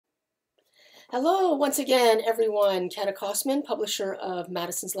Hello, once again, everyone. Kenna Kosman, publisher of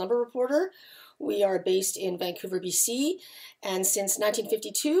Madison's Lumber Reporter. We are based in Vancouver, BC, and since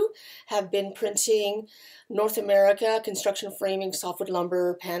 1952 have been printing North America construction framing, softwood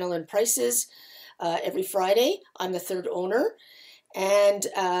lumber, panel, and prices every Friday. I'm the third owner, and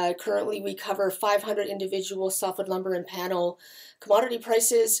currently we cover 500 individual softwood lumber and panel commodity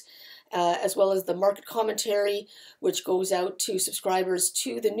prices, as well as the market commentary, which goes out to subscribers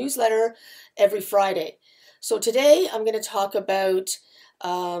to the newsletter every Friday. So today I'm going to talk about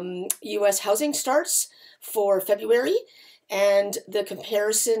U.S. housing starts for February and the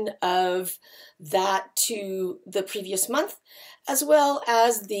comparison of that to the previous month, as well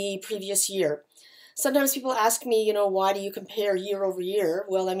as the previous year. Sometimes people ask me, why do you compare year over year?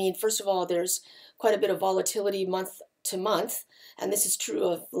 Well, I mean, first of all, there's quite a bit of volatility month to month, and this is true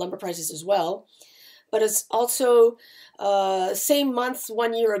of lumber prices as well. But it's also same month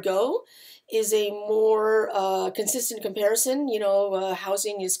 1 year ago is a more consistent comparison.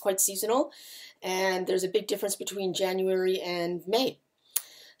 Housing is quite seasonal, and there's a big difference between January and May.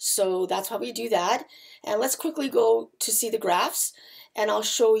 So that's why we do that. And let's quickly go to see the graphs, and I'll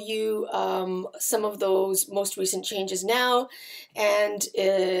show you some of those most recent changes now. And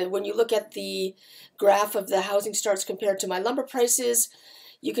when you look at the graph of the housing starts compared to my lumber prices,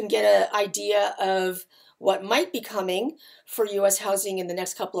 you can get an idea of what might be coming for U.S. housing in the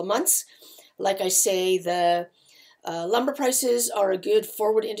next couple of months. Like I say, the lumber prices are a good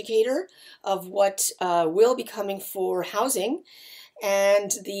forward indicator of what will be coming for housing.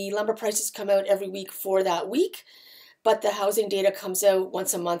 And the lumber prices come out every week for that week, but the housing data comes out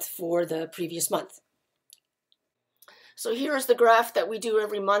once a month for the previous month. So here's the graph that we do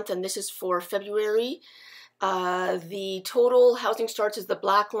every month, and this is for February. The total housing starts is the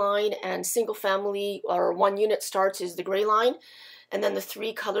black line, and single family or 1 unit starts is the gray line. And then the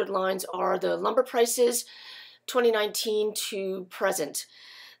three colored lines are the lumber prices, 2019 to present.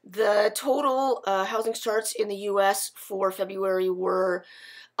 The total housing starts in the U.S. for February were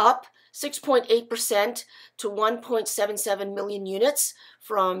up 6.8% to 1.77 million units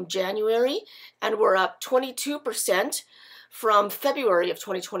from January, and were up 22% from February of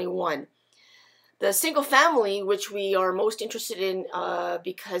 2021. The single family, which we are most interested in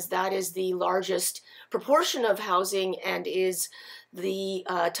because that is the largest proportion of housing and is the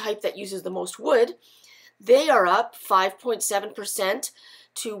type that uses the most wood, they are up 5.7%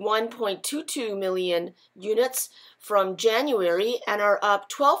 to 1.22 million units from January, and are up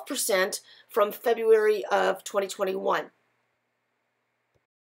 12% from February of 2021.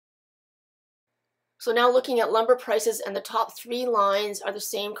 So now looking at lumber prices, and the top three lines are the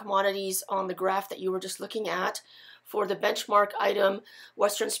same commodities on the graph that you were just looking at. For the benchmark item,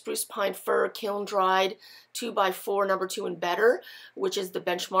 Western Spruce Pine Fir kiln dried 2x4 number 2 and better, which is the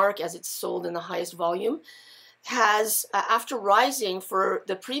benchmark as it's sold in the highest volume, has, after rising for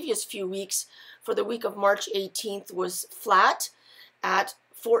the previous few weeks, for the week of March 18th, was flat at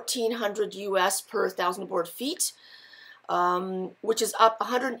 1,400 US per 1,000 board feet, which is up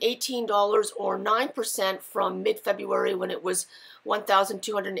 $118 or 9% from mid-February when it was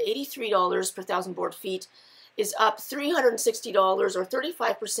 $1,283 per 1,000 board feet, is up $360 or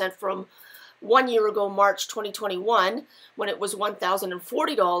 35% from 1 year ago, March 2021, when it was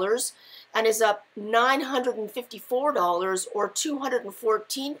 $1,040, and is up $954 or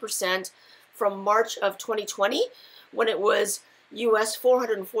 214% from March of 2020, when it was US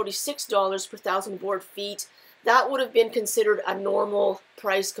 $446 per 1,000 board feet. That would have been considered a normal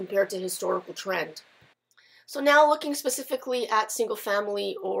price compared to historical trend. So now looking specifically at single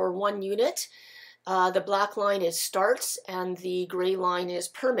family or 1 unit, the black line is starts and the gray line is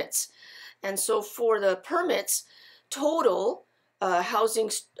permits. And so for the permits, total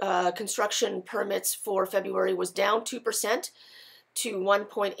housing construction permits for February was down 2% to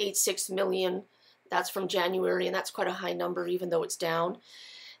 1.86 million. That's from January, and that's quite a high number even though it's down.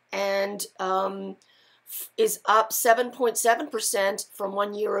 And is up 7.7% from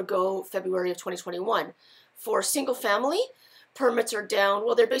 1 year ago, February of 2021. For single family, permits are down,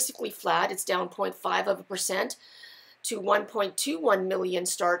 well, they're basically flat. It's down 0.5% to 1.21 million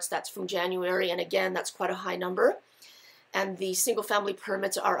starts. That's from January, and again, that's quite a high number. And the single family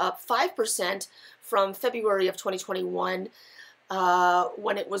permits are up 5% from February of 2021,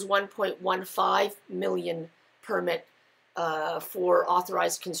 when it was 1.15 million permit for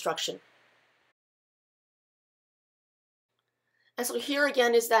authorized construction. And so here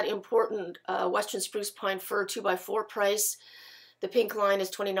again is that important Western Spruce Pine Fir 2x4 price. The pink line is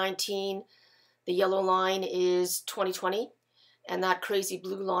 2019, the yellow line is 2020, and that crazy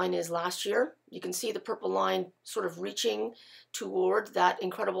blue line is last year. You can see the purple line sort of reaching toward that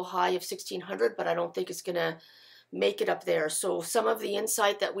incredible high of 1600, but I don't think it's going to make it up there. So some of the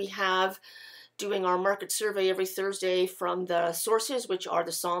insight that we have doing our market survey every Thursday from the sources, which are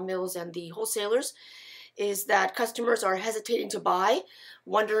the sawmills and the wholesalers, is that customers are hesitating to buy,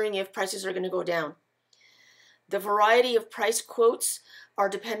 wondering if prices are going to go down. The variety of price quotes are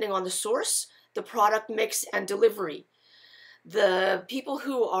depending on the source, the product mix, and delivery. The people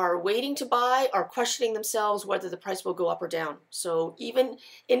who are waiting to buy are questioning themselves whether the price will go up or down. So even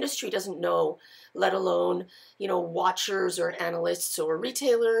industry doesn't know, let alone, watchers or analysts or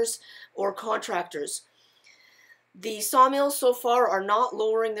retailers or contractors. The sawmills so far are not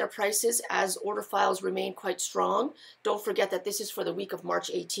lowering their prices as order files remain quite strong. Don't forget that this is for the week of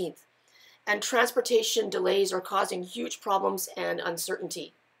March 18th. And transportation delays are causing huge problems and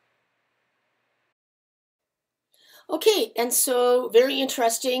uncertainty. Okay, and so very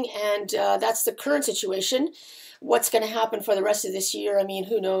interesting, and that's the current situation. What's going to happen for the rest of this year? I mean,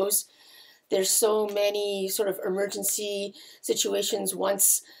 who knows? There's so many sort of emergency situations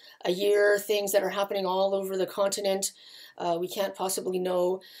once a year, things that are happening all over the continent. We can't possibly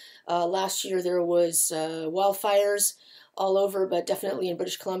know. Last year there was wildfires all over, but definitely in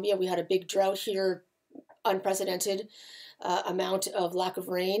British Columbia. We had a big drought here, unprecedented amount of lack of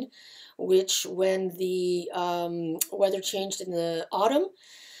rain, which when the weather changed in the autumn,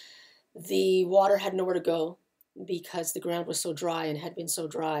 the water had nowhere to go because the ground was so dry and had been so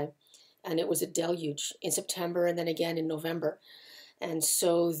dry. And it was a deluge in September and then again in November. And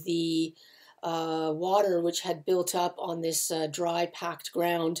so the water, which had built up on this dry, packed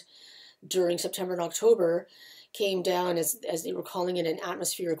ground during September and October, came down, as they were calling it, an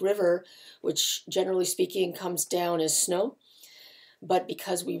atmospheric river, which generally speaking comes down as snow. But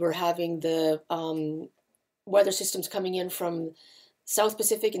because we were having the weather systems coming in from South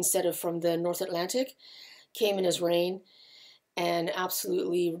Pacific instead of from the North Atlantic, came in as rain and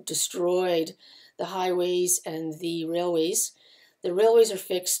absolutely destroyed the highways and the railways. The railways are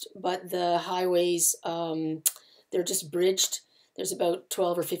fixed, but the highways, they're just bridged. There's about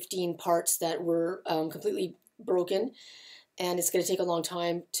 12 or 15 parts that were completely broken, and it's going to take a long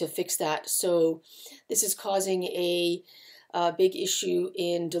time to fix that. So this is causing a big issue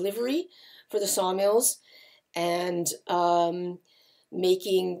in delivery for the sawmills and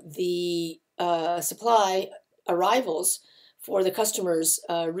making the supply arrivals for the customers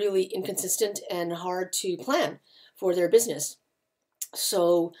really inconsistent and hard to plan for their business.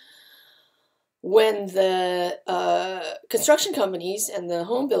 So when the construction companies and the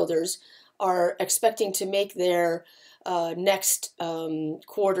home builders are expecting to make their next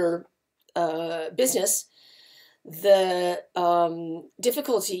quarter business, the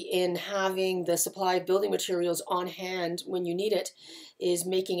difficulty in having the supply of building materials on hand when you need it is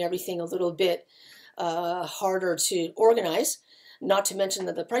making everything a little bit harder to organize, not to mention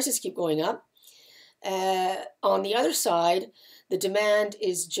that the prices keep going up. On the other side, the demand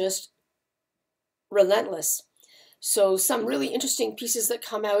is just relentless. So some really interesting pieces that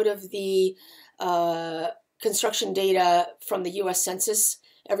come out of the construction data from the US Census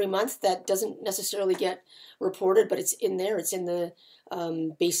every month that doesn't necessarily get reported, but it's in there, it's in the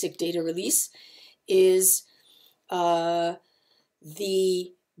basic data release, is the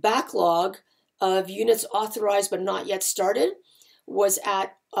backlog of units authorized but not yet started was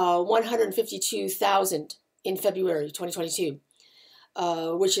at 152,000 in February 2022,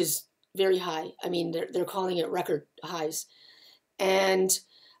 which is very high. I mean, they're calling it record highs. And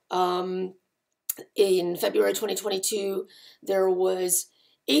in February 2022, there was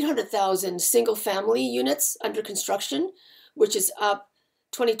 800,000 single-family units under construction, which is up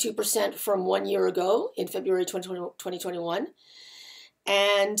 22% from 1 year ago in February 2021.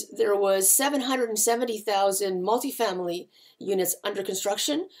 And there was 770,000 multifamily units under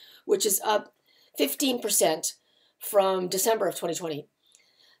construction, which is up 15% from December of 2020.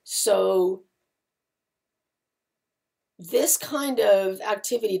 So this kind of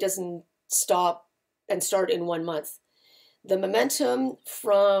activity doesn't stop and start in 1 month. The momentum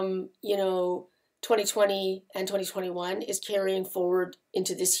from 2020 and 2021 is carrying forward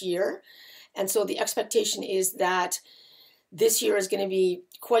into this year. And so the expectation is that this year is going to be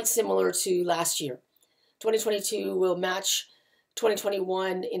quite similar to last year. 2022 will match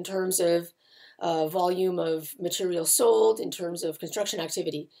 2021 in terms of volume of material sold, in terms of construction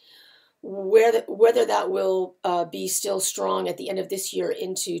activity. Whether that will be still strong at the end of this year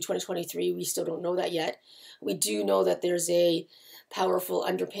into 2023, we still don't know that yet. We do know that there's a powerful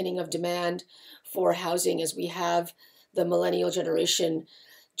underpinning of demand for housing as we have the millennial generation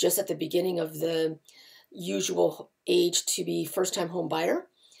just at the beginning of the usual age to be first-time home buyer.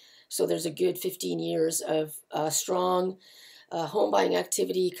 So there's a good 15 years of strong home buying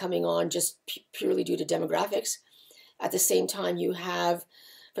activity coming on just purely due to demographics. At the same time, you have,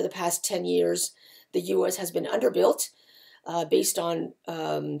 for the past 10 years, the U.S. has been underbuilt based on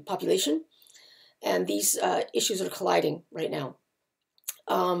population, and these issues are colliding right now.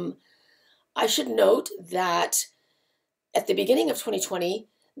 I should note that at the beginning of 2020,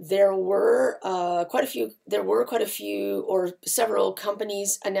 there were quite a few or several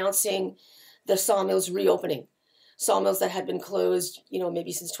companies announcing the sawmills reopening. Sawmills that had been closed,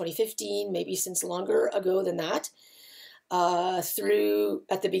 maybe since 2015, maybe since longer ago than that, through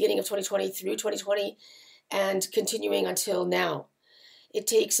at the beginning of 2020 through 2020 and continuing until now. It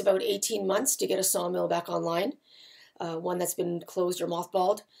takes about 18 months to get a sawmill back online, one that's been closed or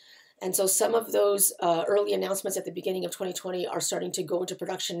mothballed. And so some of those early announcements at the beginning of 2020 are starting to go into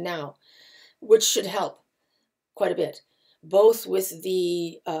production now, which should help quite a bit, both with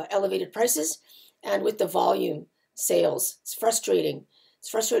the elevated prices and with the volume sales. It's frustrating. It's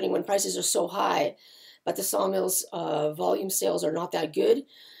frustrating when prices are so high, but the sawmills' volume sales are not that good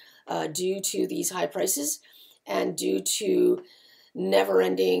due to these high prices and due to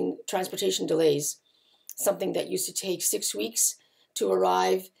never-ending transportation delays. Something that used to take 6 weeks to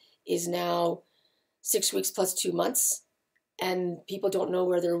arrive is now 6 weeks plus 2 months, and people don't know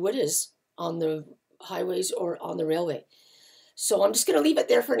where their wood is on the highways or on the railway. So I'm just going to leave it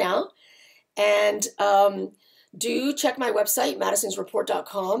there for now, and do check my website,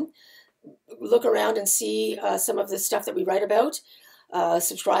 madisonsreport.com. Look around and see some of the stuff that we write about.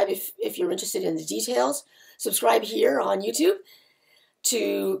 Subscribe if you're interested in the details. Subscribe here on YouTube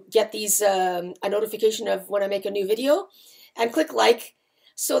to get these a notification of when I make a new video, and click like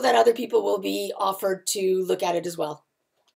so that other people will be offered to look at it as well.